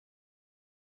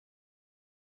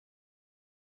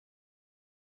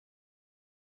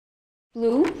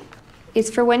Blue is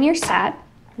for when you're sad.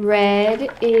 Red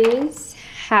is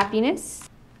happiness.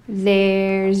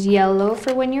 There's yellow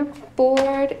for when you're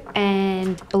bored,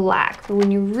 and black for when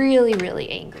you're really, really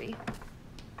angry.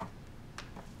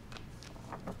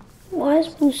 Why is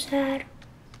Blue sad?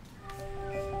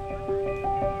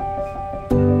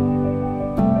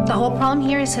 The whole problem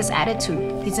here is his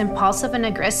attitude. He's impulsive and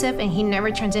aggressive, and he never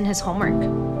turns in his homework.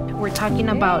 We're talking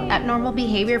about abnormal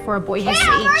behavior for a boy his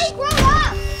age. Grow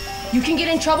up! You can get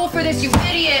in trouble for this, you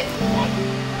idiot!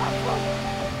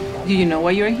 Do you know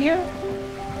why you're here?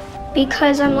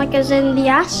 Because I'm like a Zen in the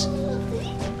ass.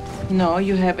 No,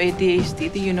 you have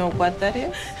ADHD. Do you know what that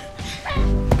is?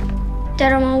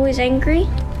 That I'm always angry.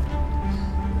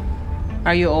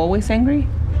 Are you always angry?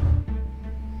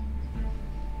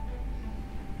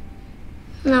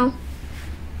 No.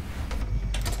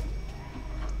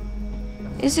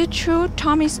 Is it true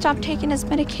Tommy stopped taking his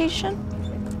medication?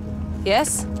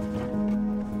 Yes?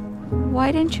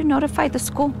 Why didn't you notify the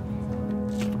school?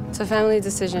 It's a family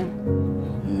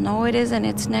decision. No, it isn't.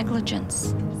 It's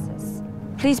negligence.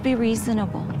 Please be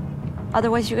reasonable.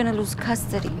 Otherwise, you're gonna lose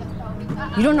custody.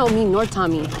 You don't know me nor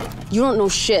Tommy. You don't know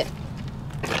shit.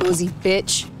 Nosy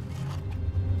bitch.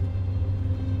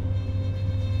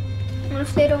 What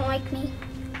if they don't like me?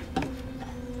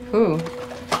 Who?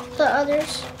 The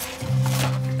others.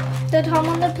 The Tom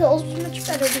on the pills was much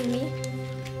better than me.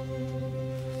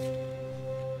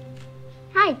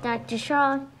 Hi, Dr.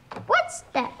 Shaw. What's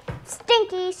that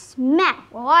stinky smell?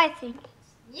 Well, I think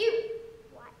it's you.